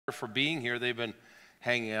for being here. They've been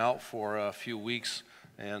hanging out for a few weeks,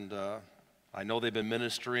 and I know they've been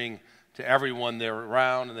ministering to everyone they're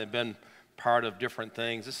around, and they've been part of different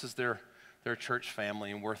things. This is their church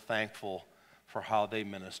family, and we're thankful for how they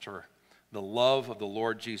minister. The love of the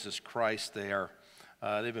Lord Jesus Christ there.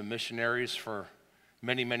 They've been missionaries for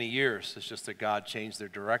many, many years. It's just that God changed their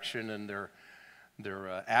direction and their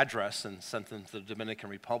address and sent them to the Dominican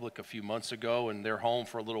Republic a few months ago, and they're home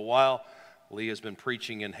for a little while. Lee has been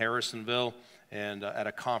preaching in Harrisonville and at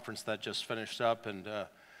a conference that just finished up, and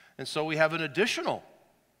so we have an additional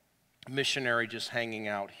missionary just hanging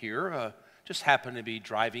out here. Just happened to be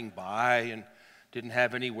driving by and didn't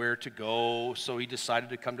have anywhere to go, so he decided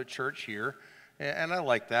to come to church here, and I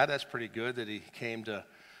like that. That's pretty good that he came to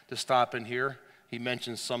stop in here. He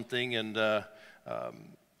mentioned something, and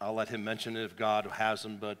I'll let him mention it if God has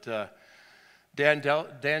him, but Dan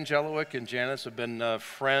Jelowick and Janice have been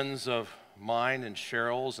friends of mine and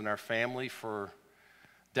Cheryl's and our family for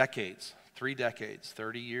decades, 3 decades,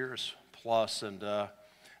 30 years plus, and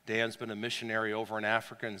Dan's been a missionary over in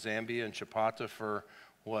Africa and Zambia and Chapata for,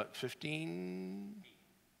 15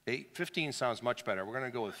 sounds much better. We're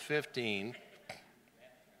going to go with 15,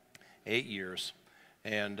 8 years,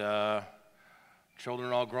 and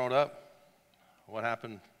children all grown up. What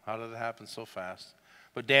happened? How did it happen so fast?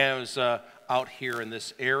 But Dan was out here in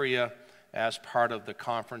this area as part of the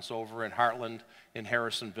conference over in Heartland in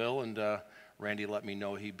Harrisonville, and Randy let me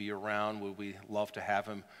know he'd be around. We'd love to have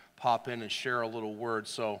him pop in and share a little word.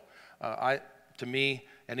 So to me,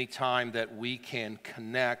 anytime that we can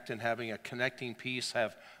connect and having a connecting piece,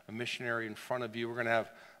 have a missionary in front of you, we're going to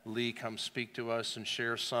have Lee come speak to us and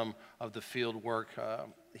share some of the field work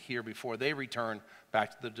here before they return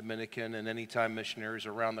back to the Dominican, and anytime missionaries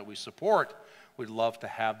are around that we support, we'd love to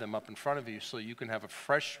have them up in front of you so you can have a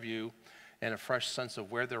fresh view and a fresh sense of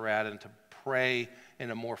where they're at and to pray in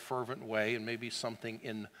a more fervent way and maybe something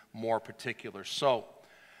in more particular. So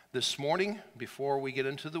this morning, before we get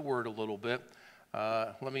into the word a little bit,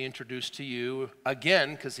 let me introduce to you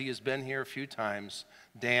again, because he has been here a few times,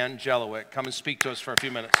 Dan Jelowick. Come and speak to us for a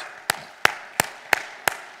few minutes.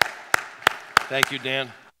 Thank you, Dan.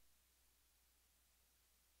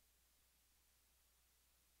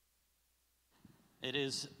 It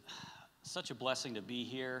is such a blessing to be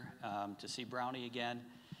here, to see Brownie again.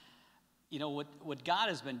 You know, what God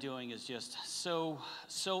has been doing is just so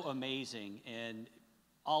amazing, and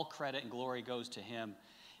all credit and glory goes to him.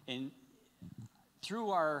 And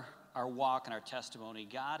through our walk and our testimony,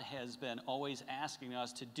 God has been always asking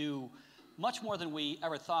us to do much more than we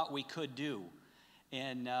ever thought we could do.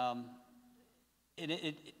 And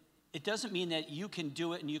it doesn't mean that you can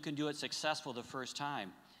do it and you can do it successful the first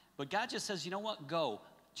time. But God just says, you know what, go.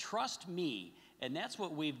 Trust me. And that's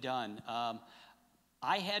what we've done.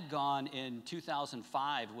 I had gone in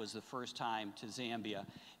 2005 was the first time to Zambia.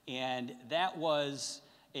 And that was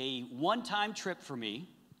a one-time trip for me.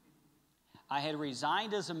 I had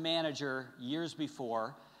resigned as a manager years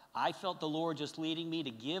before. I felt the Lord just leading me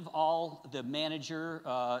to give all the manager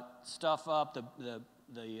stuff up,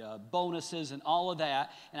 the bonuses and all of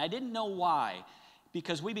that. And I didn't know why,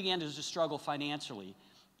 because we began to just struggle financially.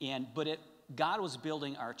 But God was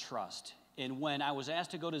building our trust. And when I was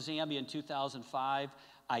asked to go to Zambia in 2005,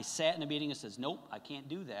 I sat in a meeting and says, nope, I can't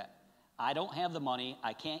do that. I don't have the money,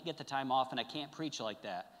 I can't get the time off, and I can't preach like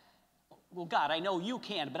that. Well, God, I know you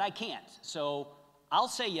can, but I can't. So I'll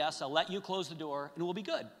say yes, I'll let you close the door, and we'll be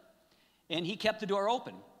good. And he kept the door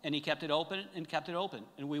open, and he kept it open, and kept it open.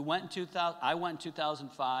 And we went in 2000. I went in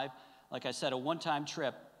 2005, like I said, a one-time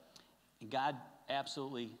trip, and God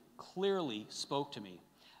absolutely clearly spoke to me.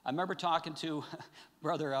 I remember talking to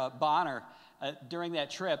Brother Bonner during that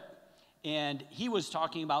trip, and he was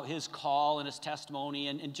talking about his call and his testimony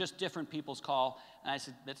and just different people's call. And I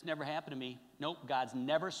said, that's never happened to me. Nope, God's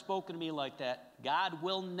never spoken to me like that. God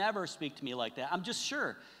will never speak to me like that. I'm just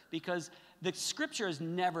sure, because the scripture has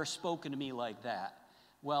never spoken to me like that.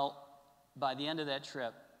 Well, by the end of that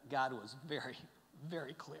trip, God was very,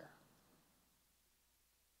 very clear.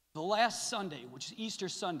 The last Sunday, which is Easter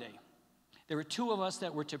Sunday, there were 2 of us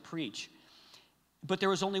that were to preach, but there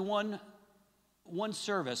was only one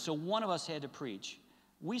service, so one of us had to preach.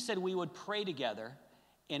 We said we would pray together,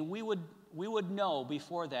 and we would know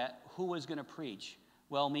before that who was going to preach.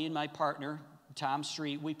 Well, me and my partner, Tom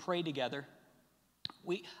Street, we prayed together.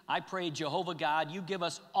 I prayed, Jehovah God, you give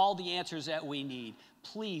us all the answers that we need.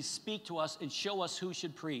 Please speak to us and show us who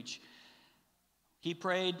should preach. He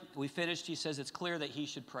prayed, we finished, he says it's clear that he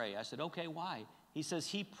should pray. I said, okay, why? He says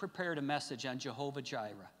he prepared a message on Jehovah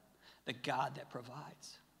Jireh, the God that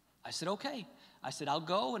provides. I said, okay. I said, I'll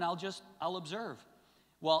go and I'll observe.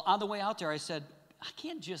 Well, on the way out there, I said, I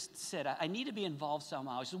can't just sit. I need to be involved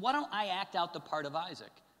somehow. He said, why don't I act out the part of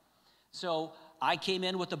Isaac? So I came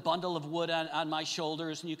in with a bundle of wood on my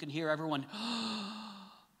shoulders, and you can hear everyone,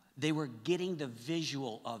 they were getting the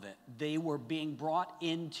visual of it. They were being brought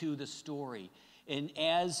into the story. And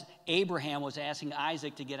as Abraham was asking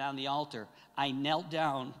Isaac to get on the altar, I knelt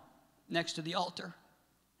down next to the altar.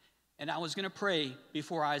 And I was going to pray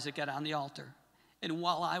before Isaac got on the altar. And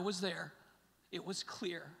while I was there, it was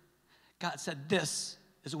clear. God said, this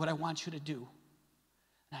is what I want you to do.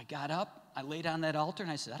 And I got up, I laid on that altar,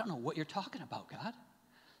 and I said, I don't know what you're talking about, God.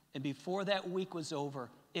 And before that week was over,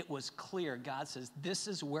 it was clear. God says, this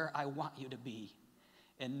is where I want you to be.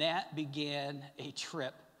 And that began a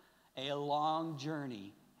trip, a long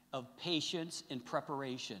journey of patience and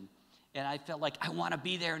preparation. And I felt like, I want to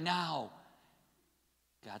be there now.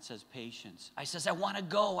 God says, patience. I says, I want to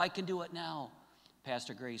go. I can do it now.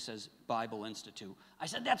 Pastor Gray says, Bible Institute. I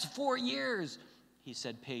said, that's 4 years. He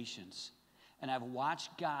said, patience. And I've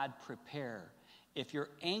watched God prepare. If you're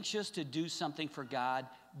anxious to do something for God,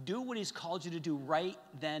 do what he's called you to do right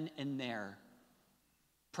then and there.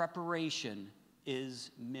 Preparation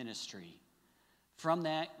is ministry. From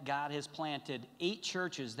that, God has planted 8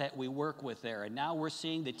 churches that we work with there. And now we're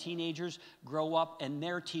seeing the teenagers grow up and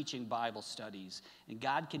they're teaching Bible studies. And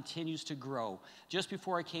God continues to grow. Just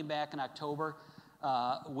before I came back in October,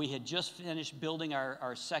 we had just finished building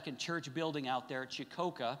our second church building out there at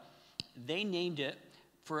Chikoka. They named it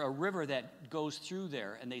for a river that goes through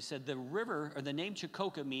there. And they said the river, or the name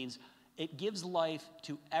Chikoka, means it gives life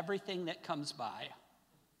to everything that comes by.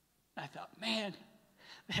 I thought, man,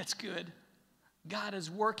 that's good. God is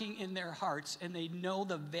working in their hearts, and they know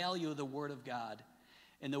the value of the Word of God.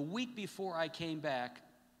 And the week before I came back,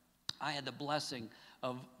 I had the blessing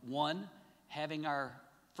of, one, having our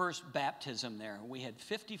first baptism there. We had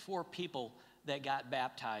 54 people that got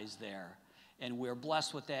baptized there. And we're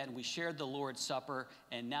blessed with that, and we shared the Lord's Supper,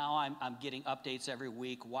 and now I'm getting updates every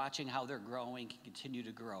week, watching how they're growing, continue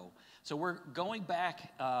to grow. So we're going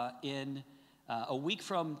back in a week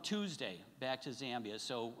from Tuesday, back to Zambia.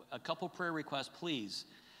 So a couple prayer requests, please.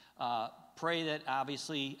 Pray that,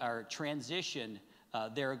 obviously, our transition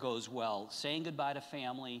there goes well. Saying goodbye to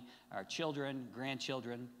family, our children,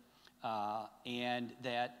 grandchildren, and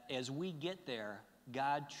that as we get there,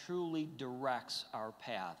 God truly directs our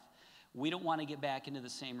path. We don't want to get back into the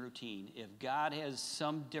same routine. If God has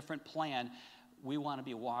some different plan, we want to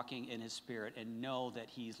be walking in his Spirit and know that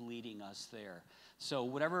he's leading us there. So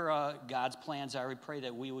whatever God's plans are, we pray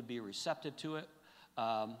that we would be receptive to it.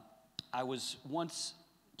 I was once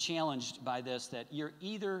challenged by this, that you're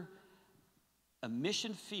either a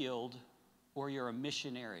mission field or you're a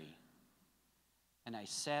missionary. And I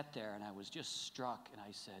sat there and I was just struck, and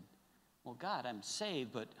I said, well, God, I'm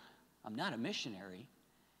saved, but I'm not a missionary.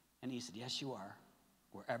 And he said, yes, you are.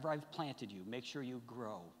 Wherever I've planted you, make sure you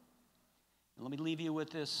grow. And let me leave you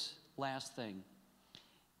with this last thing.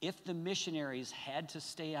 If the missionaries had to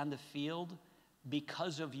stay on the field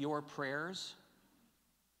because of your prayers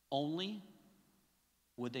only,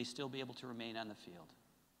 would they still be able to remain on the field?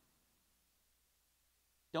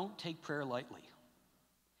 Don't take prayer lightly.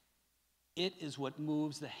 It is what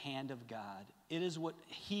moves the hand of God. It is what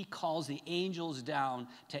he calls the angels down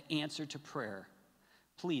to answer to prayer.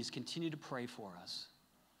 Please continue to pray for us.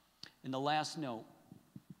 And the last note,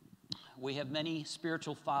 we have many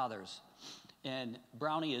spiritual fathers, and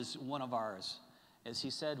Brownie is one of ours. As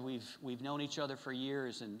he said, we've known each other for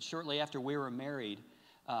years, and shortly after we were married,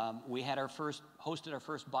 we had hosted our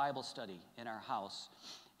first Bible study in our house,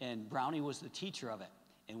 and Brownie was the teacher of it.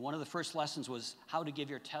 And one of the first lessons was how to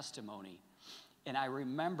give your testimony. And I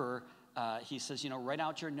remember he says, write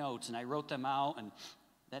out your notes, and I wrote them out, and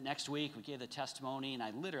that next week, we gave the testimony, and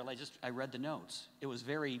I read the notes. It was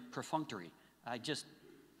very perfunctory. And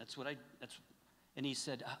he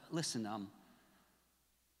said, listen,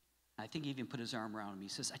 I think he even put his arm around me. He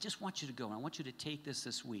says, I just want you to go, and I want you to take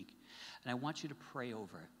this week, and I want you to pray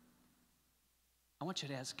over it. I want you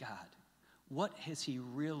to ask God, what has he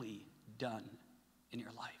really done in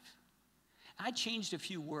your life? I changed a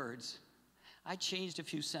few words. I changed a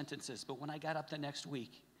few sentences, but when I got up the next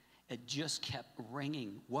week, it just kept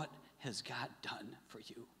ringing. What has God done for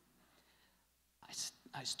you?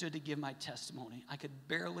 I stood to give my testimony. I could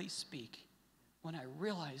barely speak when I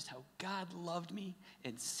realized how God loved me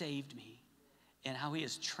and saved me and how he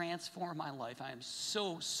has transformed my life. I am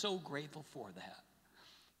so, so grateful for that.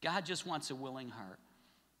 God just wants a willing heart.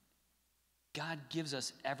 God gives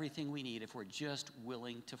us everything we need if we're just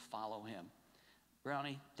willing to follow him.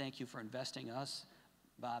 Brownie, thank you for investing in us.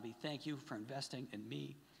 Bobby, thank you for investing in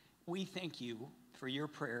me. We thank you for your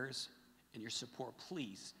prayers and your support.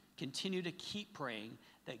 Please continue to keep praying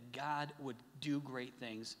that God would do great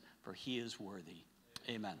things, for he is worthy.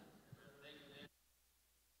 Amen.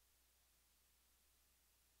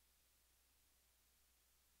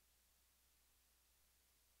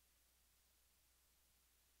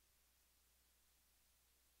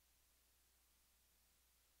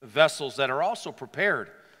 Vessels that are also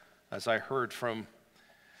prepared, as I heard from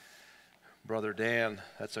Brother Dan.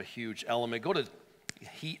 That's a huge element. Go to,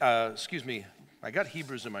 I got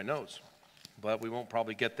Hebrews in my notes, but we won't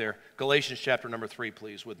probably get there. Galatians chapter number 3,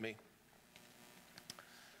 please, with me.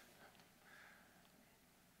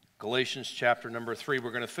 Galatians chapter number 3. We're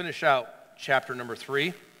going to finish out chapter number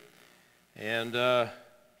 3 and head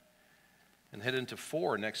into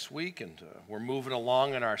 4 next week, and we're moving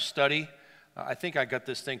along in our study. I think I got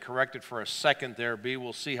this thing corrected for a second there, B.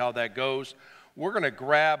 We'll see how that goes. We're going to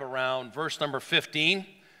grab around verse number 15.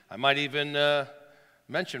 I might even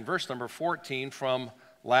mention verse number 14 from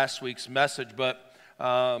last week's message, but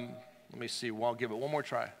let me see. I'll give it one more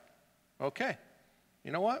try. Okay.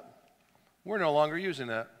 You know what? We're no longer using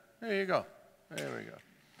that. There you go. There we go.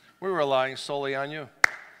 We're relying solely on you.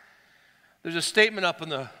 There's a statement up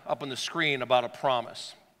on the screen about a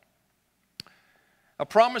promise. A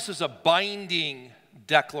promise is a binding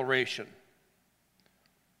declaration.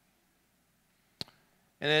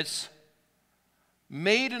 And it's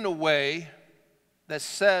made in a way that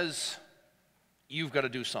says you've got to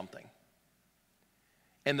do something.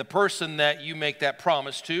 And the person that you make that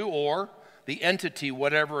promise to, or the entity,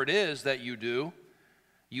 whatever it is that you do,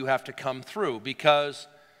 you have to come through, because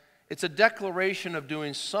it's a declaration of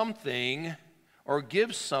doing something or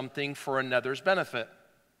give something for another's benefit.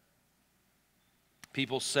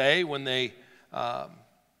 People say when they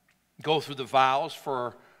go through the vows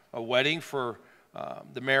for a wedding, for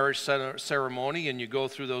the marriage ceremony, and you go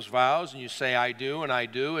through those vows and you say, I do and I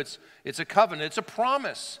do, it's a covenant, it's a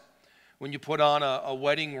promise. When you put on a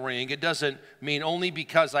wedding ring, it doesn't mean only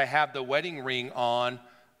because I have the wedding ring on,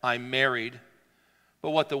 I'm married.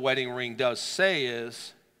 But what the wedding ring does say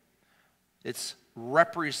is, it's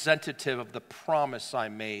representative of the promise I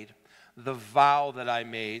made, the vow that I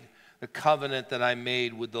made, the covenant that I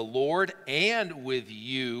made with the Lord and with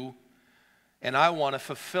you, and I want to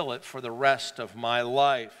fulfill it for the rest of my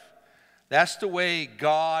life. That's the way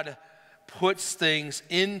God puts things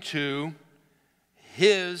into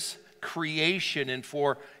his creation and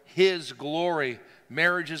for his glory.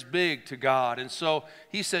 Marriage is big to God, and so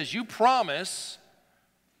he says, you promise,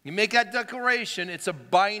 you make that declaration, it's a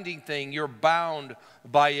binding thing, you're bound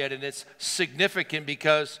by it, and it's significant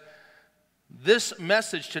because this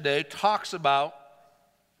message today talks about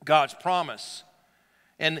God's promise.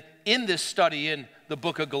 And in this study in the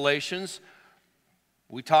book of Galatians,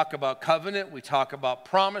 we talk about covenant, we talk about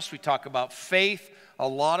promise, we talk about faith, a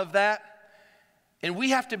lot of that. And we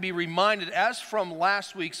have to be reminded, as from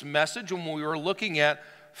last week's message when we were looking at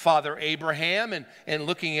Father Abraham and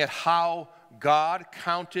looking at how God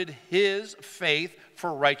counted his faith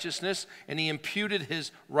for righteousness, and he imputed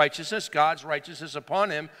his righteousness, God's righteousness, upon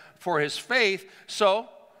him for his faith. So,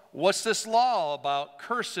 what's this law about?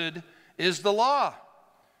 Cursed is the law.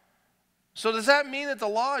 So does that mean that the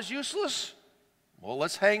law is useless? Well,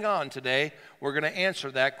 let's hang on today. We're going to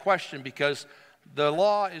answer that question, because the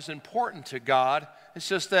law is important to God. It's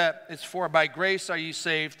just that it's for by grace are you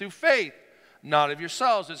saved through faith, not of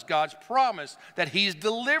yourselves. It's God's promise that he's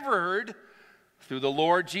delivered through the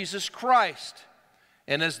Lord Jesus Christ.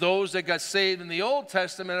 And as those that got saved in the Old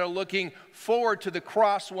Testament are looking forward to the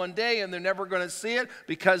cross one day, and they're never going to see it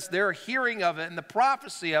because they're hearing of it and the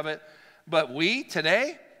prophecy of it. But we,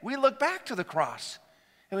 today, we look back to the cross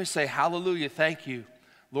and we say, hallelujah, thank you,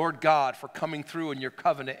 Lord God, for coming through in your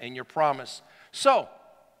covenant and your promise. So,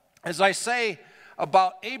 as I say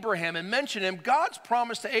about Abraham and mention him, God's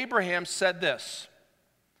promise to Abraham said this.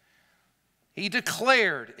 He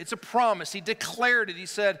declared, it's a promise, he declared it. He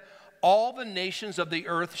said, all the nations of the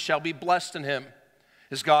earth shall be blessed in him.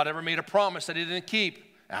 Has God ever made a promise that he didn't keep?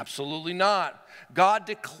 Absolutely not. God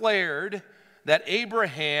declared that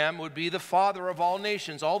Abraham would be the father of all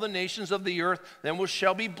nations. All the nations of the earth then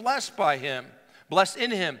shall be blessed by him, blessed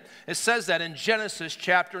in him. It says that in Genesis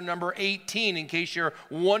chapter number 18, in case you're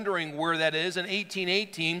wondering where that is, in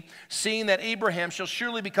 18:18, seeing that Abraham shall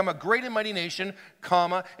surely become a great and mighty nation,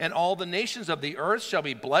 comma, and all the nations of the earth shall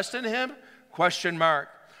be blessed in him, question mark.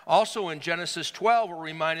 Also in Genesis 12, we're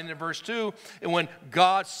reminded in verse 2, and when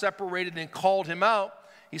God separated and called him out,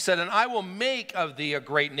 he said, and I will make of thee a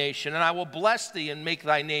great nation, and I will bless thee and make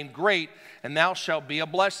thy name great, and thou shalt be a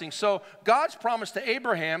blessing. So God's promise to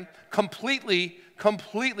Abraham completely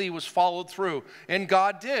was followed through. And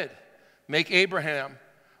God did make Abraham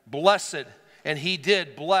blessed and he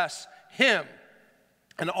did bless him.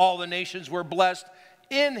 And all the nations were blessed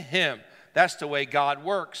in him. That's the way God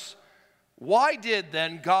works. Why did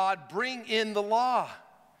then God bring in the law?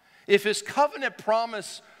 If his covenant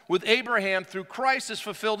promise with Abraham through Christ is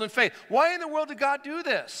fulfilled in faith, why in the world did God do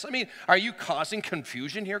this? I mean, are you causing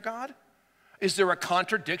confusion here, God? Is there a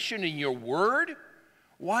contradiction in your word?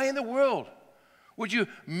 Why in the world would you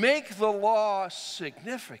make the law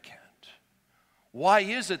significant? Why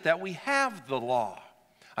is it that we have the law?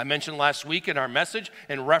 I mentioned last week in our message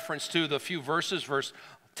in reference to the few verses, verse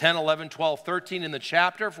 10, 11, 12, 13 in the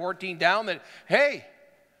chapter, 14 down, that, hey,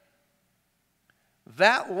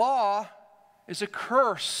 that law is a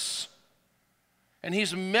curse. And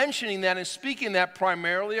he's mentioning that and speaking that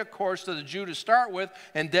primarily, of course, to the Jew to start with,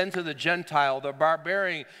 and then to the Gentile, the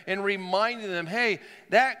barbarian, and reminding them, hey,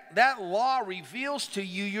 that law reveals to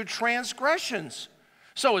you your transgressions.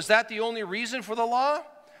 So is that the only reason for the law?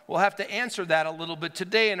 We'll have to answer that a little bit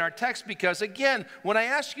today in our text because, again, when I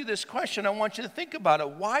ask you this question, I want you to think about it.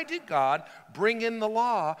 Why did God bring in the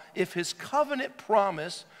law if his covenant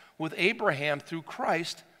promise with Abraham through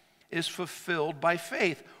Christ is fulfilled by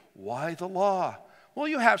faith? Why the law? Well,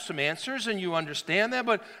 you have some answers and you understand that,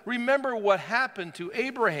 but remember what happened to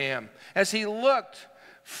Abraham as he looked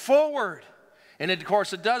forward. And of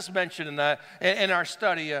course, it does mention in our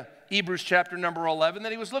study, Hebrews chapter number 11,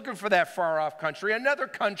 that he was looking for that far-off country, another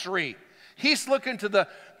country. He's looking to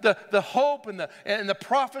the hope and the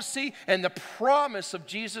prophecy and the promise of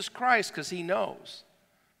Jesus Christ because he knows.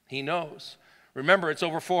 He knows. Remember, it's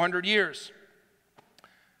over 400 years.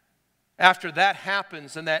 After that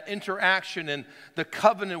happens and that interaction and the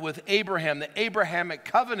covenant with Abraham, the Abrahamic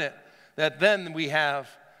covenant, that then we have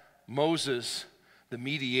Moses, the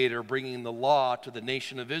mediator, bringing the law to the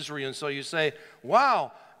nation of Israel. And so you say,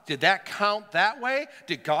 wow, did that count that way?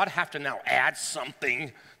 Did God have to now add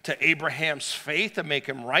something to Abraham's faith to make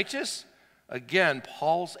him righteous? Again,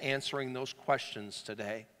 Paul's answering those questions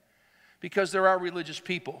today because there are religious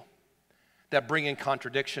people that bring in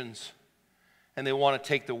contradictions and they want to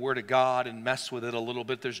take the word of God and mess with it a little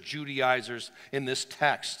bit. There's Judaizers in this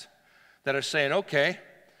text that are saying, okay,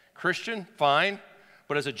 Christian, fine,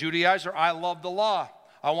 but as a Judaizer, I love the law.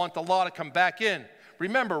 I want the law to come back in.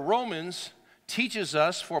 Remember, Romans teaches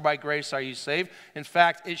us, for by grace are you saved. In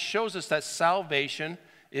fact, it shows us that salvation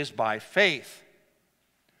is by faith.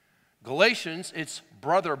 Galatians, its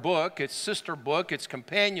brother book, its sister book, its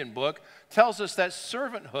companion book, tells us that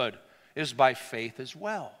servanthood is by faith as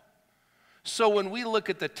well. So when we look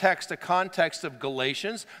at the text, the context of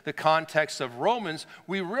Galatians, the context of Romans,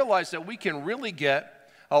 we realize that we can really get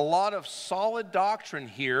a lot of solid doctrine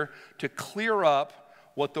here to clear up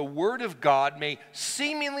what the Word of God may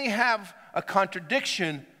seemingly have a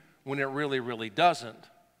contradiction when it really, really doesn't.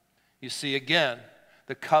 You see, again,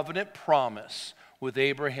 the covenant promise with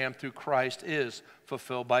Abraham through Christ is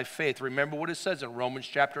fulfilled by faith. Remember what it says in Romans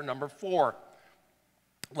chapter number 4.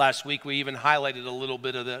 Last week we even highlighted a little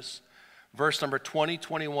bit of this. Verse number 20,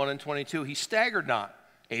 21, and 22. He staggered not,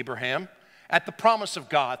 Abraham, at the promise of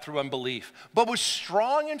God through unbelief, but was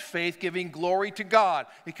strong in faith, giving glory to God.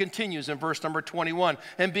 It continues in verse number 21.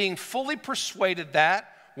 And being fully persuaded that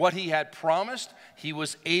what he had promised, he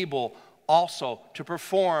was able also to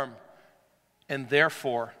perform. And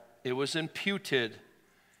therefore, it was imputed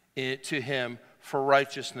to him for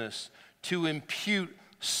righteousness. To impute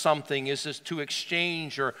something is this to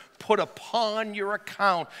exchange or put upon your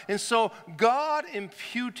account. And so God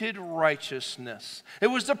imputed righteousness. It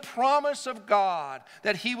was the promise of God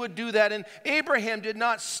that he would do that. And Abraham did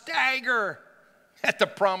not stagger at the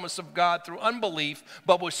promise of God through unbelief,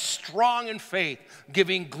 but was strong in faith,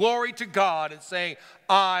 giving glory to God and saying,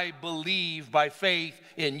 I believe by faith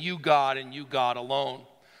in you, God, and you, God alone.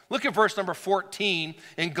 Look at verse number 14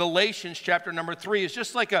 in Galatians chapter number 3. It's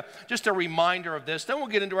just like just a reminder of this. Then we'll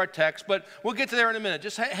get into our text, but we'll get to there in a minute.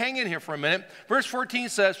 Just hang in here for a minute. Verse 14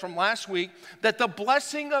 says from last week that the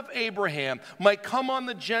blessing of Abraham might come on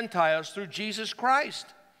the Gentiles through Jesus Christ,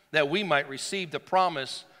 that we might receive the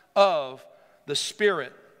promise of the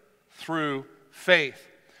Spirit through faith.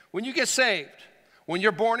 When you get saved, when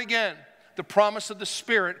you're born again, the promise of the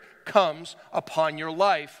Spirit comes upon your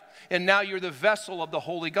life. And now you're the vessel of the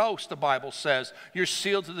Holy Ghost, the Bible says. You're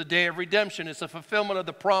sealed to the day of redemption. It's a fulfillment of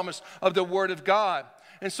the promise of the Word of God.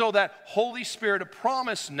 And so that Holy Spirit of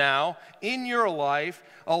promise now in your life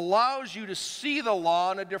allows you to see the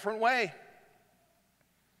law in a different way.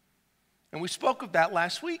 And we spoke of that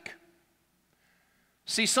last week.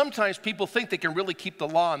 See, sometimes people think they can really keep the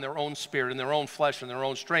law in their own spirit, in their own flesh, in their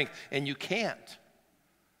own strength, and you can't.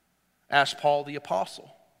 Ask Paul the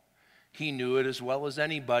Apostle. He knew it as well as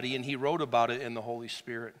anybody, and he wrote about it in the Holy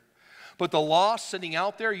Spirit. But the law sitting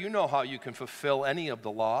out there, you know how you can fulfill any of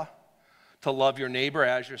the law. To love your neighbor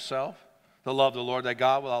as yourself, to love the Lord thy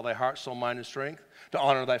God with all thy heart, soul, mind, and strength, to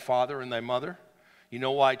honor thy father and thy mother. You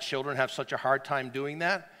know why children have such a hard time doing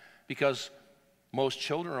that? Because most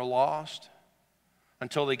children are lost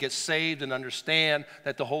until they get saved and understand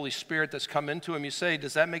that the Holy Spirit that's come into them. You say,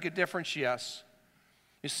 does that make a difference? Yes.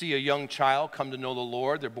 You see a young child come to know the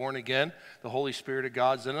Lord, they're born again, the Holy Spirit of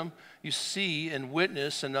God's in them. You see and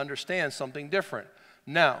witness and understand something different.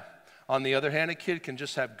 Now, on the other hand, a kid can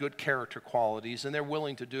just have good character qualities, and they're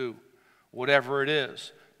willing to do whatever it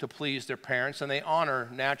is to please their parents, and they honor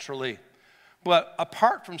naturally. But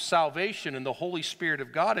apart from salvation and the Holy Spirit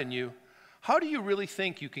of God in you, how do you really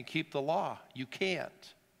think you can keep the law? You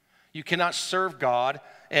can't. You cannot serve God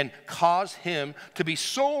and cause him to be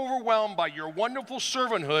so overwhelmed by your wonderful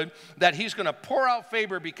servanthood that he's going to pour out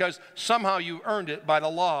favor because somehow you earned it by the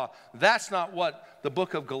law. That's not what the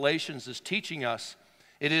book of Galatians is teaching us.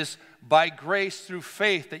 It is by grace through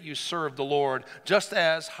faith that you serve the Lord, just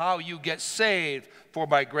as how you get saved, for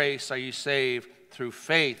by grace are you saved through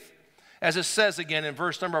faith. As it says again in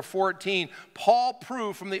verse number 14, Paul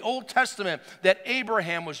proved from the Old Testament that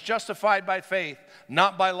Abraham was justified by faith,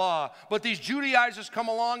 not by law. But these Judaizers come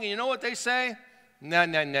along, and you know what they say? No. I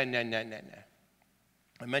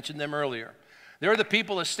mentioned them earlier. They're the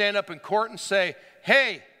people that stand up in court and say,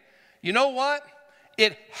 hey, you know what?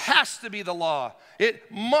 It has to be the law.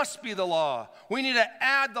 It must be the law. We need to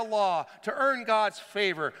add the law to earn God's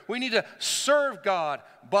favor. We need to serve God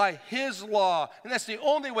by his law. And that's the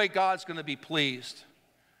only way God's going to be pleased.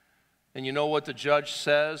 And you know what the judge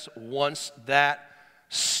says once that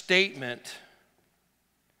statement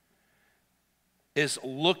is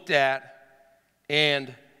looked at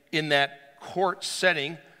and in that court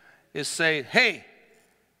setting is say, hey,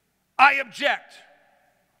 I object.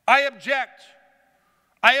 I object.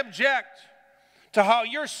 I object to how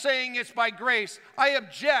you're saying it's by grace. I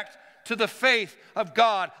object to the faith of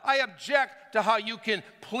God. I object to how you can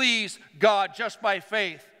please God just by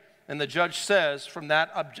faith. And the judge says from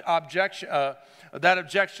that objection,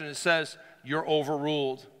 it says, you're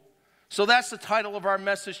overruled. So that's the title of our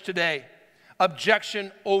message today,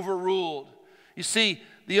 Objection Overruled. You see,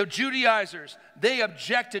 the Judaizers, they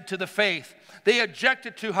objected to the faith. They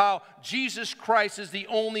objected to how Jesus Christ is the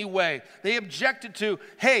only way. They objected to,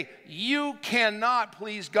 hey, you cannot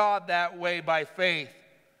please God that way by faith.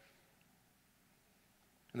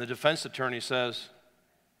 And the defense attorney says,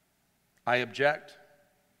 I object.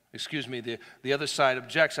 Excuse me, the other side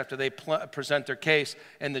objects after they present their case,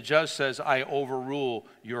 and the judge says, I overrule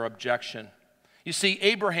your objection. You see,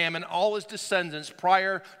 Abraham and all his descendants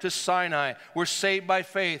prior to Sinai were saved by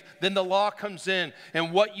faith. Then the law comes in,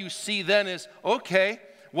 and what you see then is, okay,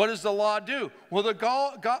 what does the law do? Well,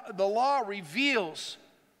 the law reveals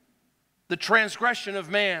the transgression of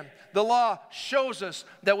man. The law shows us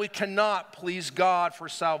that we cannot please God for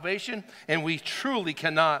salvation, and we truly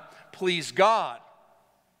cannot please God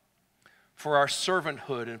for our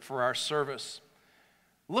servanthood and for our service.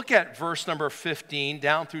 Look at verse number 15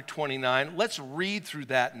 down through 29. Let's read through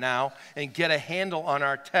that now and get a handle on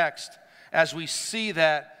our text as we see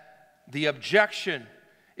that the objection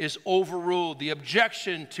is overruled, the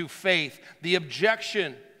objection to faith, the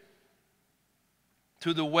objection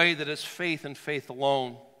to the way that is faith and faith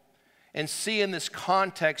alone. And see in this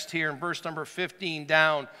context here in verse number 15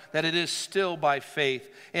 down that it is still by faith,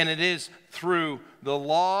 and it is through the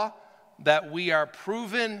law that we are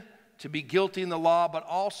proven to be guilty in the law, but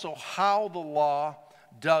also how the law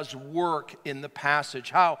does work in the passage,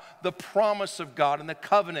 how the promise of God and the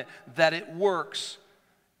covenant that it works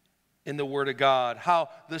in the Word of God, how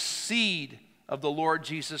the seed of the Lord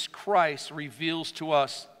Jesus Christ reveals to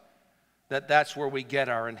us that that's where we get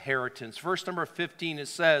our inheritance. Verse number 15, it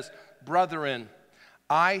says, brethren,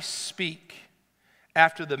 I speak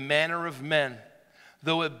after the manner of men,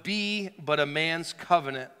 though it be but a man's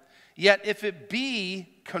covenant. Yet if it be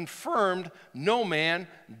confirmed, no man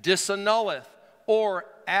disannulleth or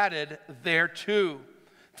added thereto.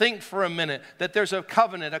 Think for a minute that there's a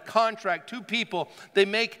covenant, a contract. Two people, they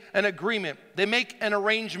make an agreement, they make an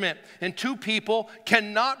arrangement, and two people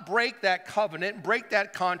cannot break that covenant, break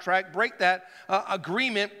that contract, break that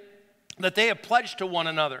agreement that they have pledged to one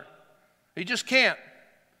another. You just can't.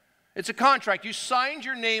 It's a contract. You signed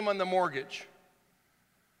your name on the mortgage.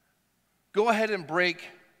 Go ahead and break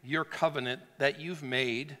your covenant that you've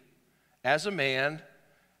made as a man,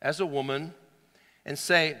 as a woman, and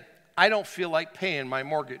say, I don't feel like paying my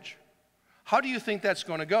mortgage. How do you think that's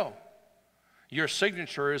going to go? Your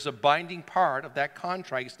signature is a binding part of that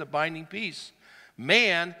contract. It's the binding piece.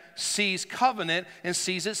 Man sees covenant and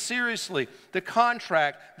sees it seriously. The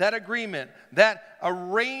contract, that agreement, that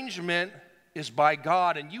arrangement is by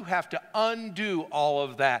God, and you have to undo all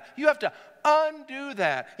of that. You have to undo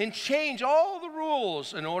that and change all the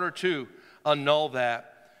rules in order to annul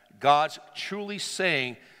that. God's truly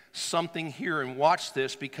saying something here, and watch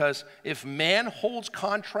this, because if man holds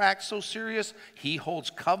contract so serious, he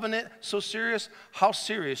holds covenant so serious, how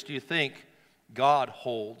serious do you think God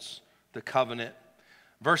holds the covenant?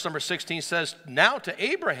 Verse number 16 says, now to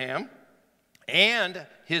Abraham and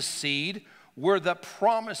his seed were the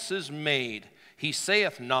promises made. He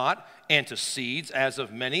saith not, and to seeds as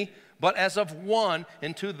of many, but as of one,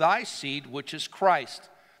 and to thy seed, which is Christ.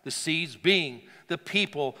 The seeds being the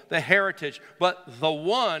people, the heritage, but the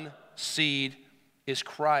one seed is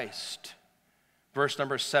Christ. Verse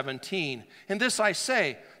number 17, and this I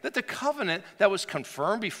say, that the covenant that was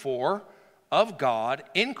confirmed before of God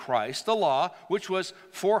in Christ, the law, which was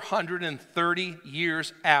 430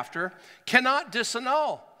 years after, cannot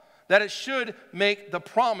disannul, that it should make the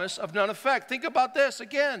promise of none effect. Think about this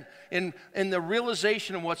again, in the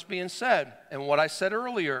realization of what's being said. And what I said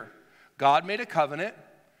earlier, God made a covenant,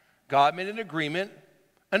 God made an agreement,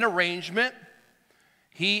 an arrangement.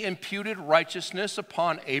 He imputed righteousness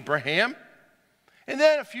upon Abraham. And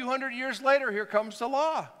then a few hundred years later, here comes the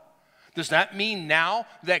law. Does that mean now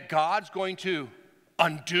that God's going to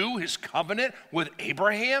undo his covenant with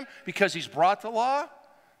Abraham because he's brought the law?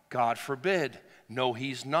 God forbid. No,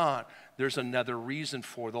 he's not. There's another reason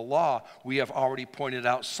for the law. We have already pointed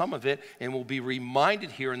out some of it, and we'll be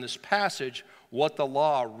reminded here in this passage what the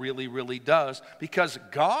law really, really does, because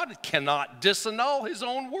God cannot disannul his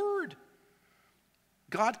own word.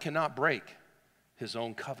 God cannot break his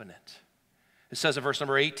own covenant. It says in verse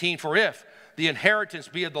number 18, for if the inheritance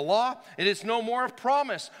be of the law, it is no more of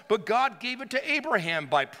promise, but God gave it to Abraham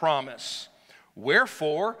by promise.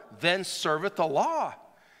 Wherefore then serveth the law?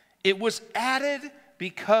 It was added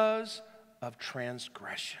because of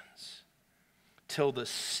transgressions, till the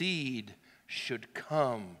seed should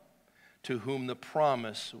come to whom the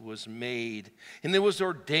promise was made. And it was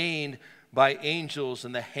ordained by angels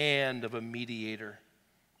in the hand of a mediator.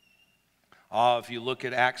 If you look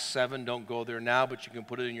at Acts 7, don't go there now, but you can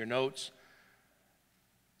put it in your notes.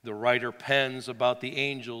 The writer pens about the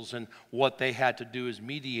angels and what they had to do as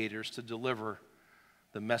mediators to deliver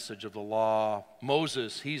the message of the law.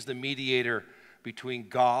 Moses, he's the mediator between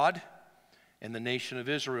God and the nation of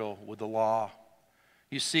Israel with the law.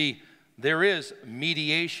 You see, there is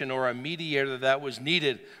mediation or a mediator that was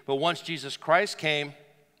needed, but once Jesus Christ came,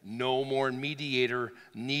 no more mediator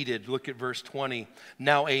needed. Look at verse 20.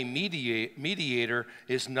 Now a mediator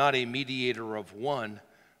is not a mediator of one,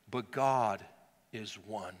 but God is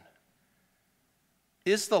one.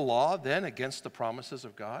 Is the law then against the promises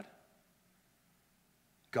of God?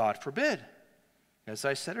 God forbid. As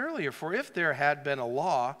I said earlier, for if there had been a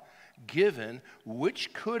law given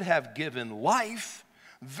which could have given life,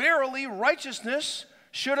 verily righteousness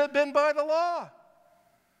should have been by the law.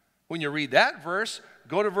 When you read that verse,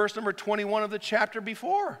 go to verse number 21 of the chapter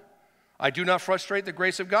before. I do not frustrate the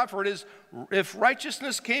grace of God, for it is, if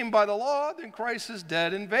righteousness came by the law, then Christ is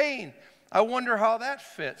dead in vain. I wonder how that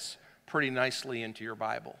fits pretty nicely into your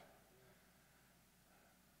Bible.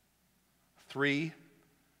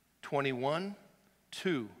 3:21,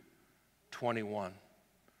 2:21.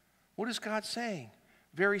 What is God saying?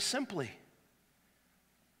 Very simply,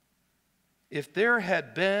 if there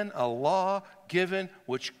had been a law given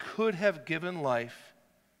which could have given life,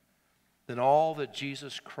 then all that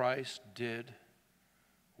Jesus Christ did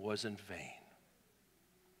was in vain.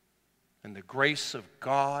 And the grace of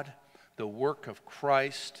God, the work of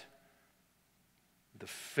Christ, the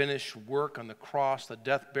finished work on the cross, the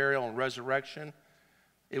death, burial, and resurrection,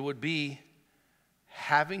 it would be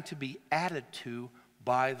having to be added to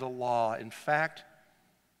by the law. In fact,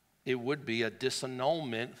 it would be a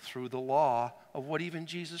disannulment through the law of what even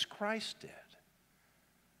Jesus Christ did.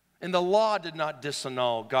 And the law did not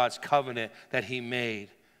disannul God's covenant that he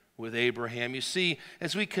made with Abraham. You see,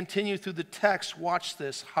 as we continue through the text, watch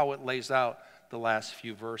this, how it lays out the last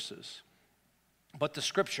few verses. But the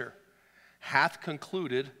scripture hath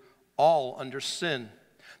concluded all under sin,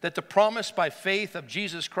 that the promise by faith of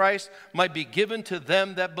Jesus Christ might be given to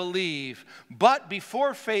them that believe. But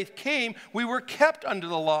before faith came, we were kept under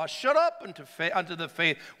the law, shut up unto the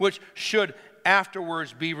faith which should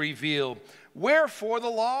afterwards be revealed. Wherefore the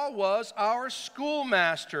law was our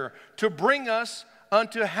schoolmaster to bring us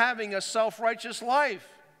unto having a self-righteous life.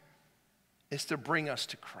 It's to bring us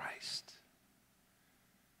to Christ.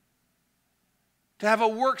 To have a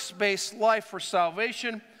works-based life for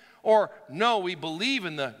salvation Or no, we believe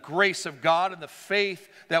in the grace of God and the faith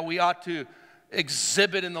that we ought to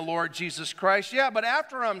exhibit in the Lord Jesus Christ. Yeah, but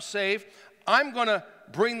after I'm saved, I'm going to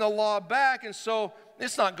bring the law back, and so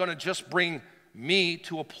it's not going to just bring me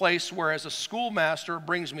to a place where as a schoolmaster it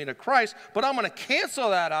brings me to Christ, but I'm going to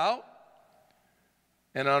cancel that out,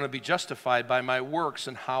 and I'm going to be justified by my works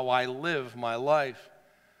and how I live my life.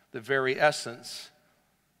 The very essence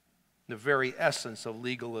of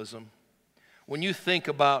legalism. When you think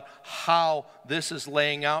about how this is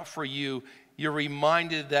laying out for you, you're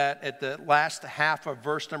reminded that at the last half of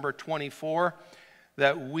verse number 24,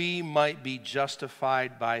 that we might be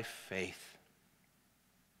justified by faith.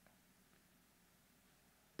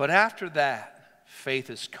 But after that, faith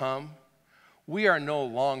has come. We are no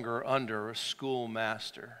longer under a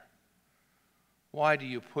schoolmaster. Why do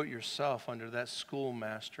you put yourself under that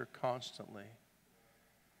schoolmaster constantly?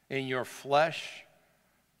 In your flesh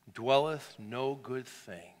dwelleth no good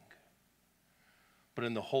thing. But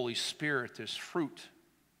in the Holy Spirit there's fruit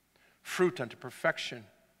unto perfection.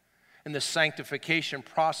 In the sanctification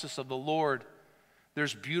process of the Lord,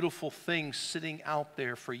 there's beautiful things sitting out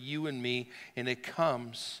there for you and me, and it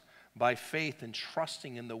comes by faith and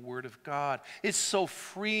trusting in the Word of God. It's so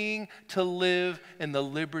freeing to live in the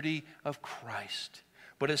liberty of Christ,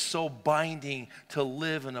 but it's so binding to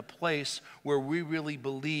live in a place where we really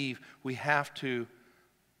believe we have to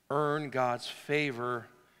earn God's favor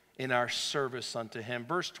in our service unto Him.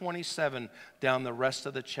 Verse 27 down the rest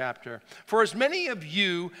of the chapter. For as many of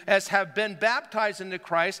you as have been baptized into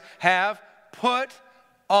Christ have put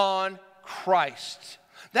on Christ.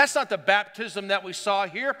 That's not the baptism that we saw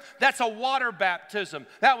here. That's a water baptism.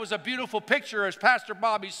 That was a beautiful picture, as Pastor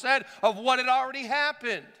Bobby said, of what had already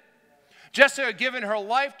happened. Jessica had given her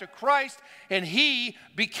life to Christ, and He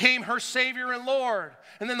became her Savior and Lord.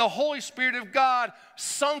 And then the Holy Spirit of God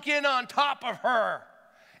sunk in on top of her,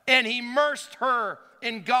 and He immersed her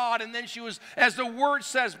in God. And then she was, as the word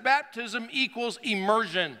says, baptism equals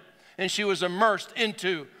immersion. And she was immersed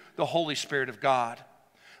into the Holy Spirit of God.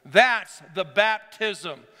 That's the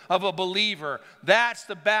baptism of a believer. That's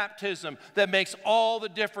the baptism that makes all the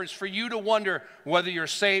difference for you to wonder whether you're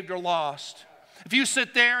saved or lost. If you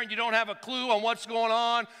sit there and you don't have a clue on what's going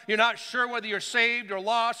on, you're not sure whether you're saved or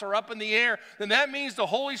lost or up in the air, then that means the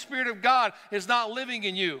Holy Spirit of God is not living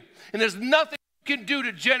in you. And there's nothing you can do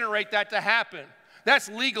to generate that to happen. That's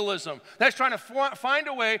legalism. That's trying to find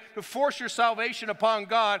a way to force your salvation upon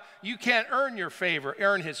God. You can't earn your favor,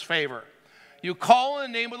 earn His favor. You call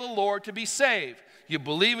in the name of the Lord to be saved. You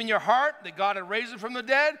believe in your heart that God had raised Him from the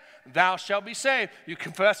dead, thou shalt be saved. You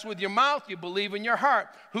confess with your mouth, you believe in your heart.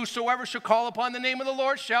 Whosoever shall call upon the name of the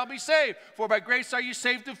Lord shall be saved. For by grace are you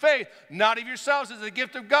saved through faith, not of yourselves, it's a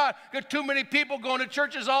gift of God. There's too many people going to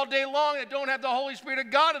churches all day long that don't have the Holy Spirit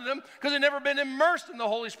of God in them because they've never been immersed in the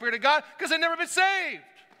Holy Spirit of God because they've never been saved.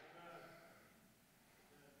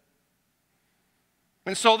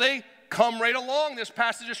 And so they come right along this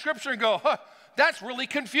passage of Scripture and go, that's really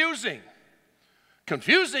confusing.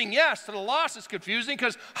 Confusing, yes, to the lost it's confusing,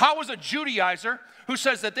 because how is a Judaizer who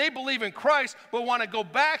says that they believe in Christ but want to go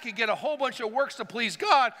back and get a whole bunch of works to please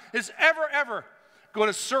God is ever going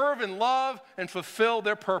to serve and love and fulfill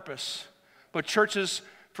their purpose? But churches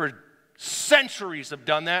for centuries have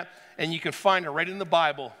done that, and you can find it right in the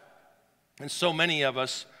Bible. And so many of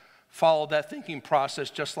us followed that thinking process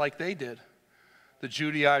just like they did. The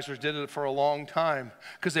Judaizers did it for a long time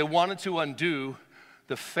because they wanted to undo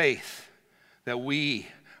the faith that we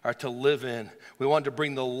are to live in. We wanted to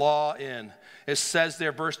bring the law in. It says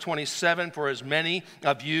there, verse 27, for as many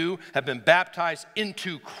of you have been baptized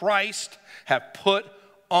into Christ, have put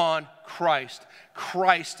on Christ.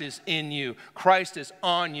 Christ is in you. Christ is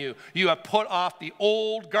on you. You have put off the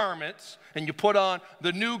old garments and you put on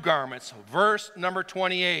the new garments. Verse number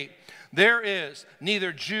 28. There is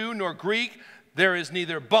neither Jew nor Greek, there is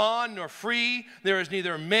neither bond nor free. There is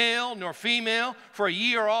neither male nor female, for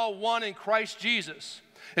ye are all one in Christ Jesus.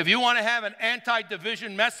 If you want to have an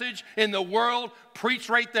anti-division message in the world, preach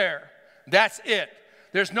right there. That's it.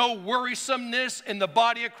 There's no worrisomeness in the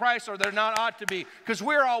body of Christ, or there not ought to be, because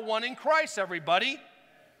we're all one in Christ, everybody.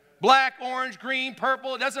 Black, orange, green,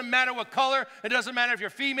 purple, it doesn't matter what color. It doesn't matter if you're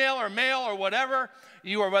female or male or whatever.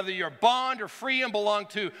 You are, whether you're bond or free and belong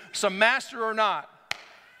to some master or not.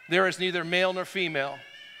 There is neither male nor female,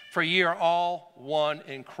 for ye are all one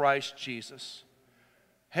in Christ Jesus.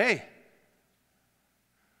 Hey,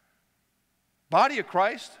 body of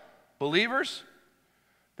Christ, believers,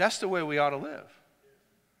 that's the way we ought to live.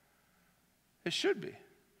 It should be.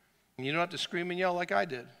 And you don't have to scream and yell like I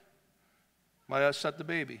did. Might upset the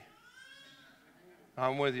baby.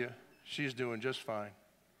 I'm with you. She's doing just fine.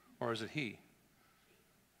 Or is it he?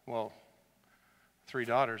 Well, 3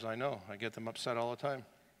 daughters, I know. I get them upset all the time.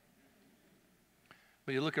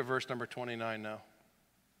 But you look at verse number 29 now.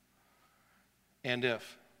 And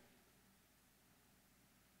if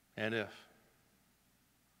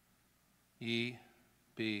ye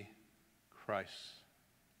be Christ,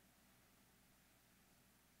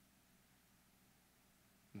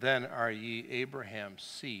 then are ye Abraham's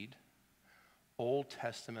seed. Old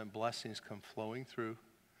Testament blessings come flowing through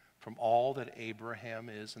from all that Abraham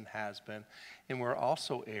is and has been. And we're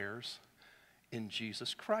also heirs in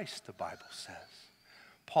Jesus Christ, the Bible says.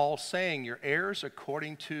 Paul's saying you're heirs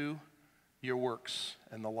according to your works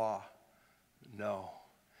and the law. No,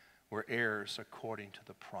 we're heirs according to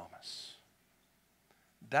the promise.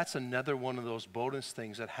 That's another one of those bonus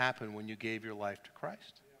things that happened when you gave your life to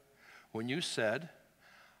Christ. When you said,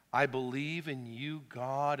 I believe in you,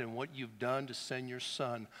 God, and what you've done to send your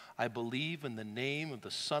Son. I believe in the name of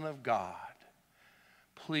the Son of God.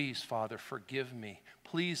 Please, Father, forgive me.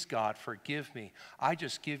 Please, God, forgive me. I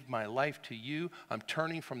just give my life to you. I'm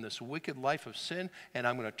turning from this wicked life of sin, and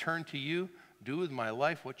I'm going to turn to you. Do with my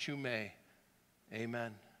life what you may.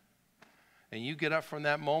 Amen. And you get up from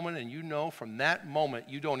that moment, and you know from that moment,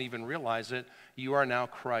 you don't even realize it, you are now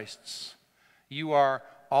Christ's. You are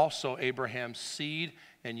also Abraham's seed,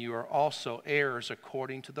 and you are also heirs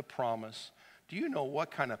according to the promise. Do you know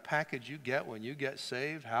what kind of package you get when you get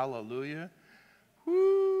saved? Hallelujah.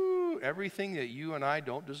 Woo! Everything that you and I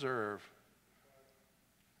don't deserve.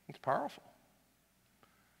 It's powerful.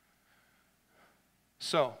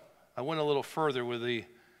 So, I went a little further with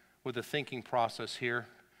the thinking process here.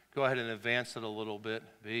 Go ahead and advance it a little bit.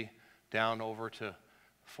 Be down over to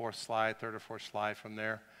third or fourth slide from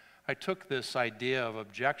there. I took this idea of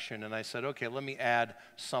objection and I said, okay, let me add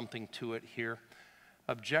something to it here.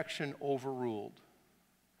 Objection overruled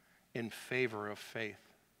in favor of faith.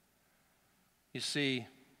 You see,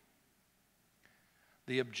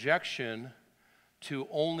 the objection to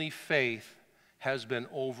only faith has been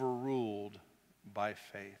overruled by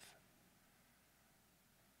faith.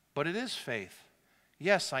 But it is faith.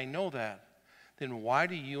 Yes, I know that. Then why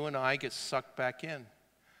do you and I get sucked back in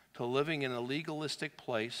to living in a legalistic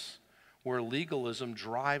place where legalism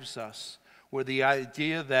drives us, where the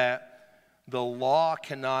idea that the law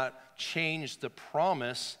cannot change the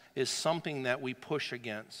promise is something that we push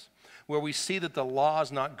against, where we see that the law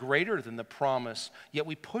is not greater than the promise, yet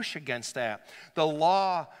we push against that. The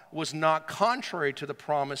law was not contrary to the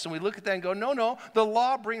promise, and we look at that and go, no, the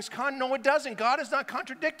law brings no, it doesn't. God is not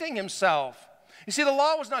contradicting himself. You see, the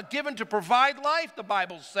law was not given to provide life, the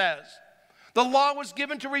Bible says. The law was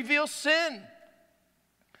given to reveal sin.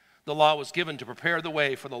 The law was given to prepare the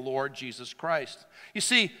way for the Lord Jesus Christ. You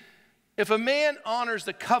see, if a man honors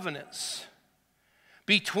the covenants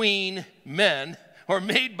between men or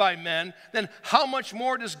made by men, then how much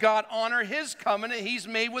more does God honor his covenant he's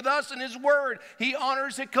made with us in his word? He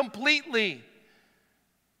honors it completely.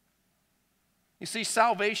 You see,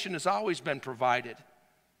 salvation has always been provided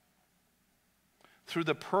through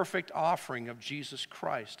the perfect offering of Jesus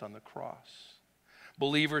Christ on the cross.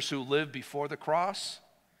 Believers who lived before the cross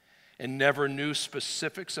and never knew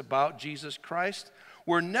specifics about Jesus Christ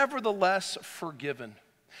were nevertheless forgiven.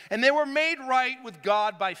 And they were made right with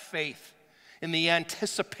God by faith in the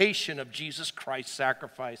anticipation of Jesus Christ's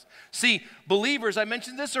sacrifice. See, believers, I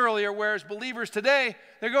mentioned this earlier, whereas believers today,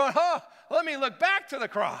 they're going, let me look back to the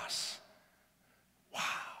cross. Wow.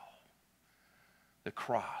 The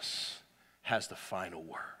cross has the final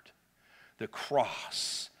word. The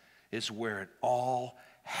cross is where it all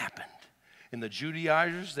happened. And the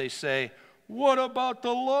Judaizers, they say, what about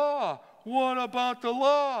the law? What about the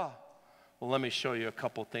law? Well, let me show you a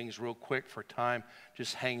couple things real quick for time.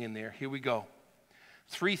 Just hang in there. Here we go.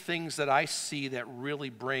 3 things that I see that really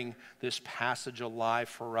bring this passage alive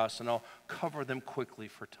for us, and I'll cover them quickly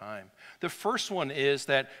for time. The first one is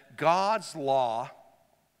that God's law,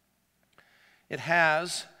 it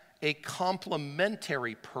has a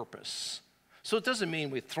complementary purpose. So it doesn't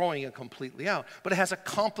mean we're throwing it completely out, but it has a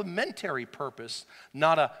complementary purpose,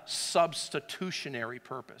 not a substitutionary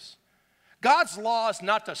purpose. God's law is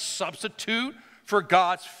not to substitute for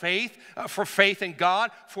God's faith, for faith in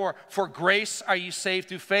God, for grace are you saved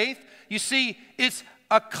through faith. You see, it's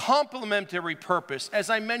a complementary purpose.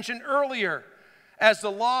 As I mentioned earlier, as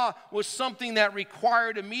the law was something that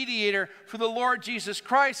required a mediator for the Lord Jesus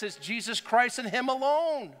Christ, it's Jesus Christ and him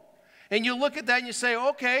alone. And you look at that and you say,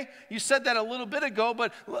 okay, you said that a little bit ago,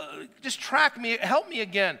 but just track me, help me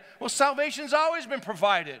again. Well, salvation's always been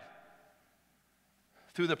provided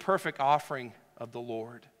through the perfect offering of the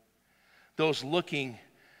Lord. Those looking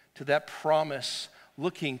to that promise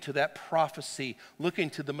looking to that prophecy, looking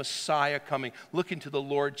to the Messiah coming, looking to the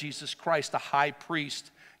Lord Jesus Christ, the high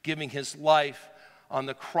priest, giving his life on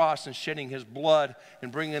the cross and shedding his blood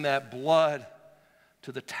and bringing that blood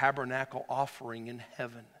to the tabernacle offering in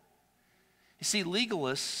heaven. You see,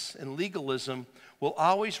 legalists and legalism will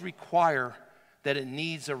always require that it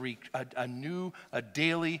needs a new, a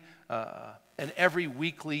daily, and every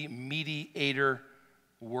weekly mediator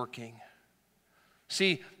working.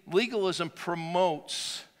 See, legalism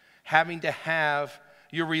promotes having to have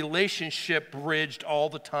your relationship bridged all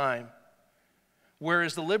the time.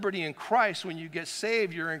 Whereas the liberty in Christ, when you get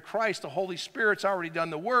saved, you're in Christ, the Holy Spirit's already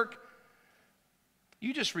done the work.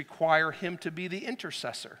 You just require him to be the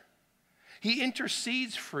intercessor. He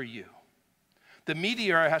intercedes for you. The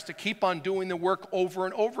mediator has to keep on doing the work over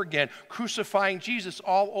and over again, crucifying Jesus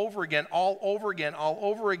all over again, all over again, all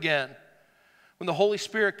over again. When the Holy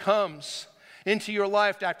Spirit comes into your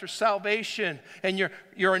life after salvation and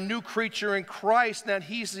you're a new creature in Christ, that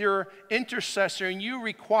he's your intercessor and you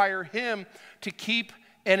require him to keep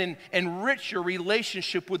and enrich your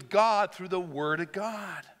relationship with God through the Word of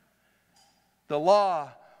God. The law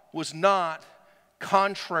was not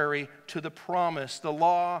contrary to the promise. The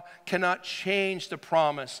law cannot change the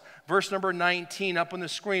promise. Verse number 19 up on the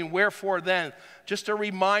screen. Wherefore then, just a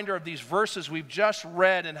reminder of these verses we've just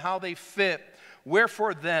read and how they fit.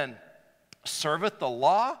 Wherefore then, serveth the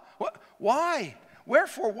law? Why?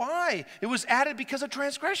 Wherefore, why? It was added because of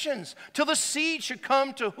transgressions, till the seed should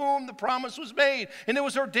come to whom the promise was made. And it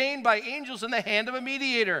was ordained by angels in the hand of a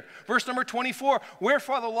mediator. Verse number 24,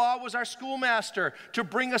 wherefore the law was our schoolmaster to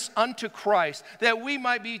bring us unto Christ, that we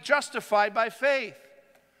might be justified by faith.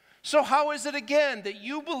 So how is it again that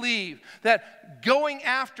you believe that going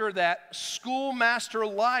after that schoolmaster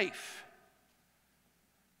life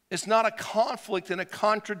is not a conflict and a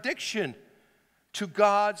contradiction to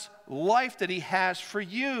God's life that he has for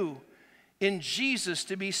you in Jesus,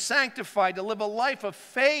 to be sanctified, to live a life of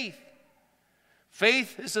faith?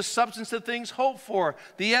 Faith is the substance of things hoped for,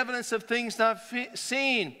 the evidence of things not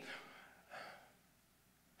seen.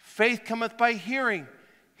 Faith cometh by hearing,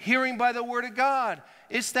 hearing by the word of God.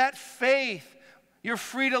 It's that faith. You're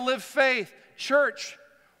free to live faith. Church,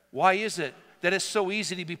 why is it that it's so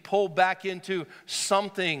easy to be pulled back into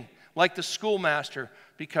something like the schoolmaster?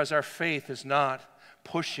 Because our faith is not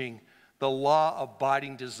pushing the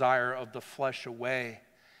law-abiding desire of the flesh away.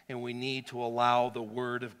 And we need to allow the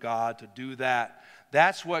Word of God to do that.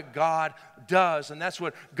 That's what God does, and that's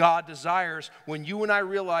what God desires when you and I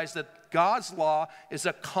realize that God's law is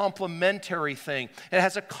a complementary thing. It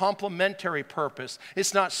has a complementary purpose.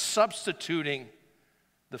 It's not substituting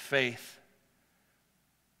the faith.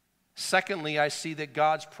 Secondly, I see that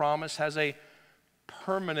God's promise has a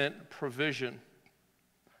permanent provision,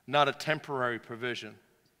 not a temporary provision.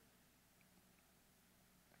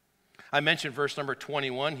 I mentioned verse number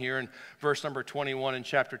 21 here and verse number 21 in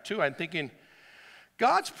chapter 2. I'm thinking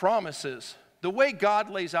God's promises, the way God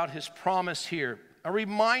lays out his promise here, a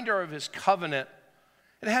reminder of his covenant,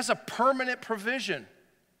 it has a permanent provision.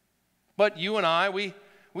 But you and I, we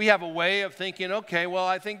have a way of thinking, okay, well,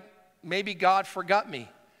 I think maybe God forgot me.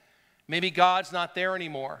 Maybe God's not there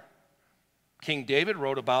anymore. King David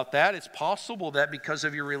wrote about that. It's possible that because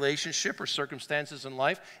of your relationship or circumstances in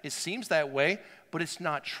life, it seems that way, but it's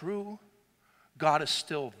not true. God is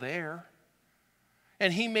still there.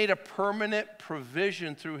 And he made a permanent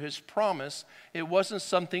provision through his promise. It wasn't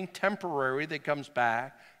something temporary that comes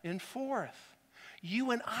back and forth.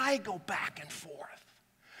 You and I go back and forth.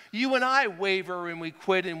 You and I waver and we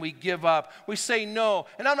quit and we give up. We say no.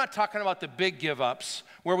 And I'm not talking about the big give-ups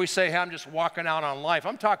where we say, hey, I'm just walking out on life.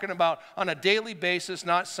 I'm talking about on a daily basis,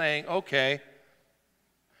 not saying, okay,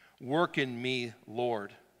 work in me,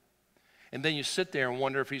 Lord. And then you sit there and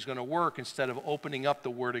wonder if he's going to work instead of opening up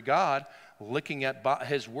the Word of God, looking at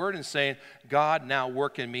his Word and saying, God, now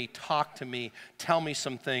work in me, talk to me, tell me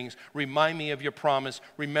some things, remind me of your promise,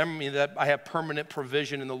 remember me that I have permanent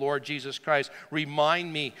provision in the Lord Jesus Christ.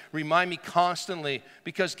 Remind me constantly,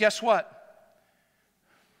 because guess what?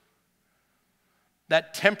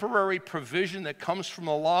 That temporary provision that comes from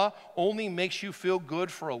the law only makes you feel good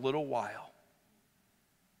for a little while.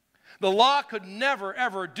 The law could never,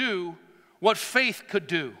 ever do what faith could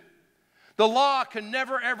do. The law can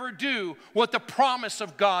never, ever do what the promise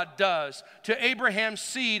of God does to Abraham's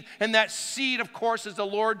seed, and that seed, of course, is the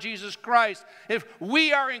Lord Jesus Christ. If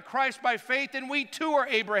we are in Christ by faith, then we too are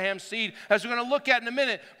Abraham's seed, as we're going to look at in a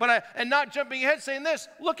minute. And not jumping ahead saying this,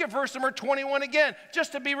 look at verse number 21 again,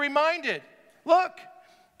 just to be reminded. Look,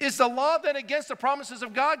 is the law then against the promises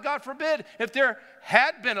of God? God forbid. If there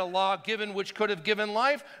had been a law given which could have given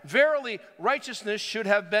life, verily righteousness should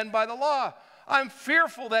have been by the law. I'm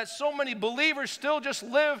fearful that so many believers still just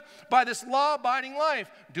live by this law-abiding life.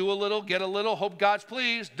 Do a little, get a little, hope God's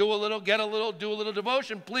pleased. Do a little, get a little, do a little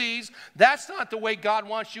devotion, please. That's not the way God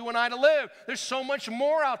wants you and I to live. There's so much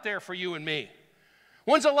more out there for you and me.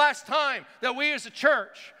 When's the last time that we as a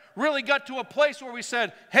church really got to a place where we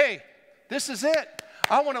said, hey, this is it.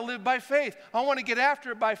 I want to live by faith. I want to get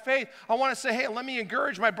after it by faith. I want to say, hey, let me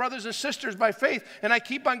encourage my brothers and sisters by faith. And I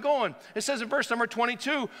keep on going. It says in verse number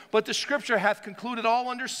 22, but the scripture hath concluded all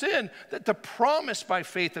under sin, that the promise by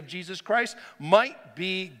faith of Jesus Christ might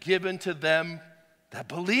be given to them that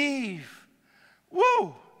believe.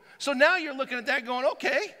 Woo! So now you're looking at that going,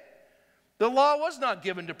 okay, the law was not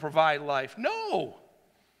given to provide life. No.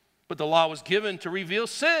 But the law was given to reveal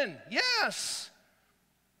sin. Yes.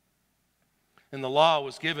 And the law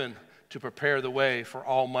was given to prepare the way for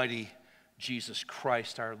Almighty Jesus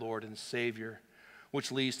Christ, our Lord and Savior. Which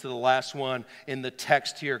leads to the last one in the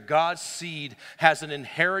text here. God's seed has an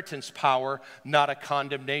inheritance power, not a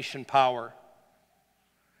condemnation power.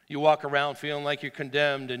 You walk around feeling like you're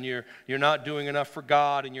condemned and you're not doing enough for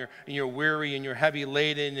God and you're weary and you're heavy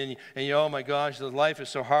laden and you, oh my gosh, the life is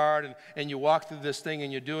so hard and you walk through this thing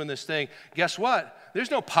and you're doing this thing. Guess what?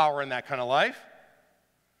 There's no power in that kind of life.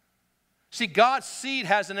 See, God's seed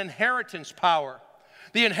has an inheritance power.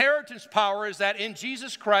 The inheritance power is that in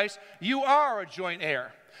Jesus Christ, you are a joint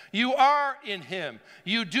heir. You are in Him.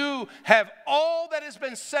 You do have all that has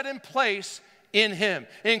been set in place in Him.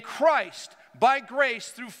 In Christ, by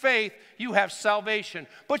grace, through faith, you have salvation.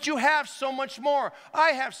 But you have so much more.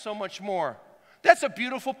 I have so much more. That's a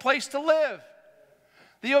beautiful place to live.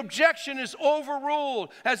 The objection is overruled.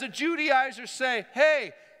 As the Judaizers say,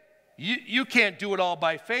 hey, you can't do it all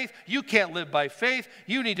by faith. You can't live by faith.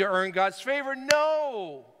 You need to earn God's favor.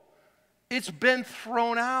 No, it's been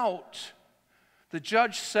thrown out. The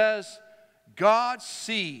judge says, God's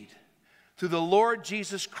seed through the Lord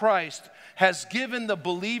Jesus Christ has given the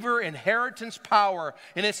believer inheritance power,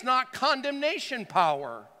 and it's not condemnation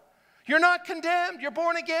power. You're not condemned. You're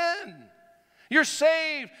born again. You're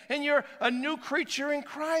saved, and you're a new creature in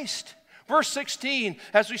Christ. Verse 16,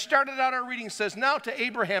 as we started out our reading, says, now to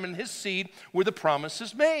Abraham and his seed were the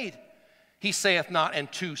promises made. He saith not, and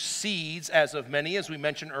two seeds, as of many, as we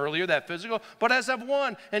mentioned earlier, that physical, but as of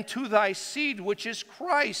one, and to thy seed, which is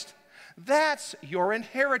Christ. That's your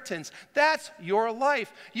inheritance. That's your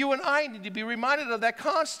life. You and I need to be reminded of that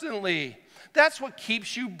constantly. That's what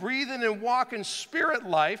keeps you breathing and walking spirit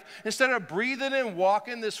life instead of breathing and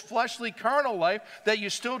walking this fleshly carnal life that you're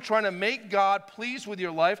still trying to make God pleased with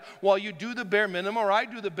your life while you do the bare minimum, or I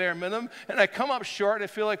do the bare minimum, and I come up short and I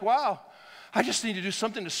feel like, wow, I just need to do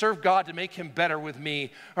something to serve God to make Him better with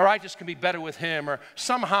me, or I just can be better with Him, or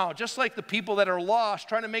somehow, just like the people that are lost,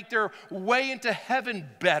 trying to make their way into heaven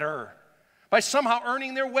better by somehow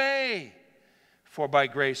earning their way. For by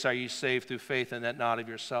grace are ye saved through faith, and that not of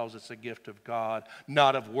yourselves, it's a gift of God,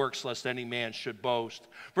 not of works, lest any man should boast.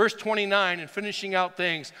 Verse 29, and finishing out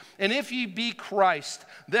things, and if ye be Christ,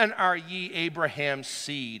 then are ye Abraham's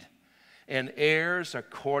seed, and heirs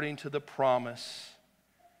according to the promise.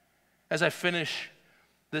 As I finish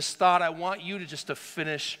this thought, I want you to just to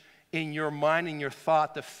finish in your mind, in your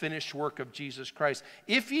thought, the finished work of Jesus Christ.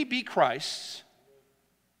 If ye be Christ's,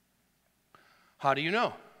 how do you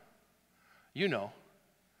know? You know.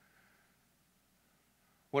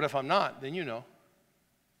 What if I'm not? Then you know.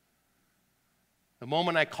 The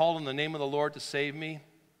moment I called on the name of the Lord to save me,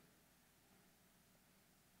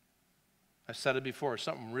 I said it before,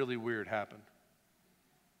 something really weird happened.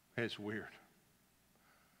 It's weird.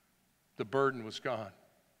 The burden was gone.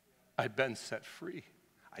 I'd been set free.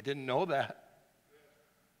 I didn't know that.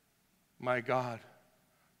 My God,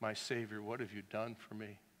 my Savior, what have you done for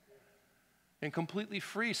me? And completely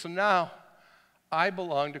free. So now, I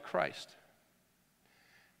belong to Christ.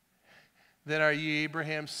 Then are ye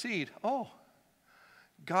Abraham's seed? Oh,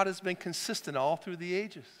 God has been consistent all through the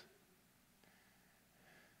ages.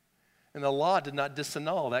 And the law did not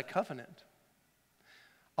disannul that covenant.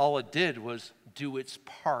 All it did was do its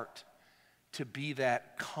part to be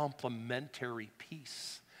that complementary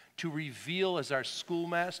piece, to reveal as our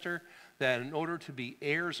schoolmaster that in order to be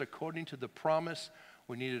heirs according to the promise,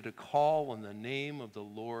 we needed to call on the name of the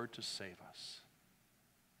Lord to save us.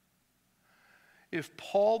 If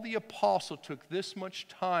Paul the Apostle took this much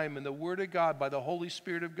time in the Word of God by the Holy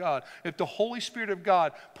Spirit of God, if the Holy Spirit of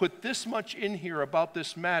God put this much in here about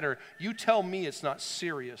this matter, you tell me it's not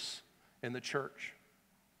serious in the church.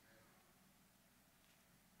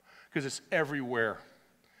 Because it's everywhere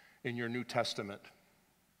in your New Testament.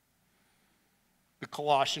 The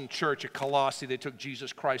Colossian church at Colossae, they took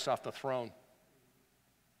Jesus Christ off the throne.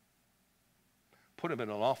 put them in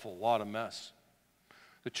an awful lot of mess.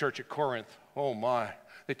 The church at Corinth, oh my,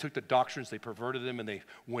 they took the doctrines, they perverted them, and they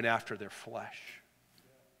went after their flesh.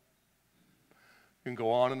 You can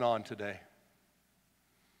go on and on today.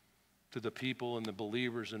 To the people and the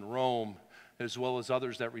believers in Rome, as well as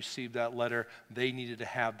others that received that letter, they needed to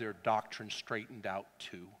have their doctrine straightened out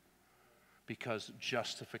too, because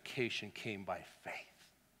justification came by faith.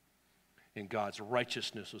 And God's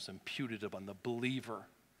righteousness was imputed upon the believer.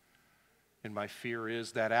 And my fear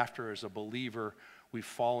is that after, as a believer, we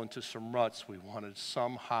fall into some ruts, we want to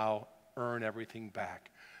somehow earn everything back.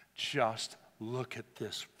 Just look at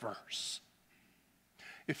this verse.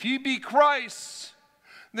 If ye be Christ,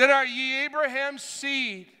 then are ye Abraham's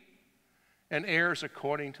seed, and heirs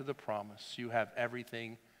according to the promise. You have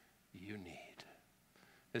everything you need.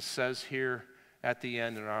 It says here at the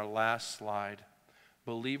end in our last slide,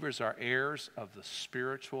 believers are heirs of the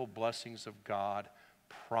spiritual blessings of God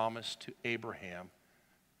promised to Abraham, ...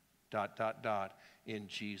 in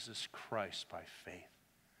Jesus Christ by faith.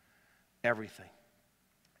 Everything,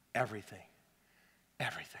 everything,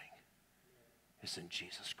 everything is in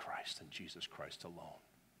Jesus Christ and Jesus Christ alone.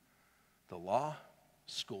 The law,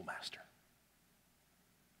 schoolmaster.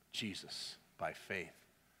 Jesus by faith,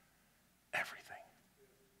 everything.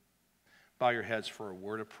 Bow your heads for a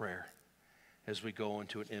word of prayer as we go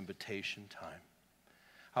into an invitation time.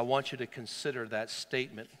 I want you to consider that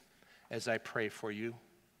statement as I pray for you.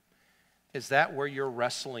 Is that where you're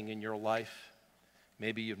wrestling in your life?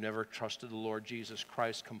 Maybe you've never trusted the Lord Jesus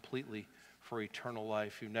Christ completely for eternal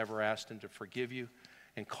life. You've never asked Him to forgive you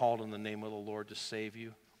and called on the name of the Lord to save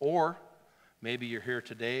you. Or maybe you're here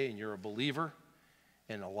today and you're a believer,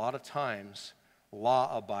 and a lot of times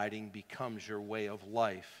law-abiding becomes your way of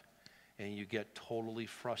life, and you get totally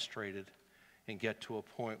frustrated and get to a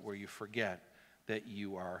point where you forget that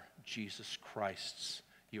you are Jesus Christ's.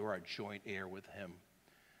 You are a joint heir with Him.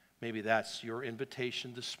 Maybe that's your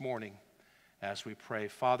invitation this morning as we pray.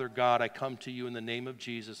 Father God, I come to you in the name of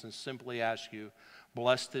Jesus and simply ask you,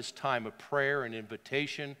 bless this time of prayer and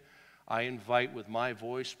invitation. I invite with my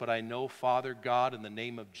voice, but I know, Father God, in the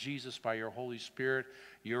name of Jesus, by your Holy Spirit,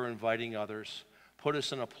 you're inviting others. Put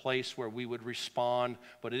us in a place where we would respond,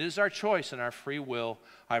 but it is our choice and our free will.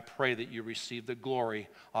 I pray that you receive the glory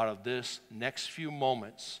out of this next few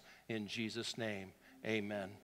moments. In Jesus' name, amen.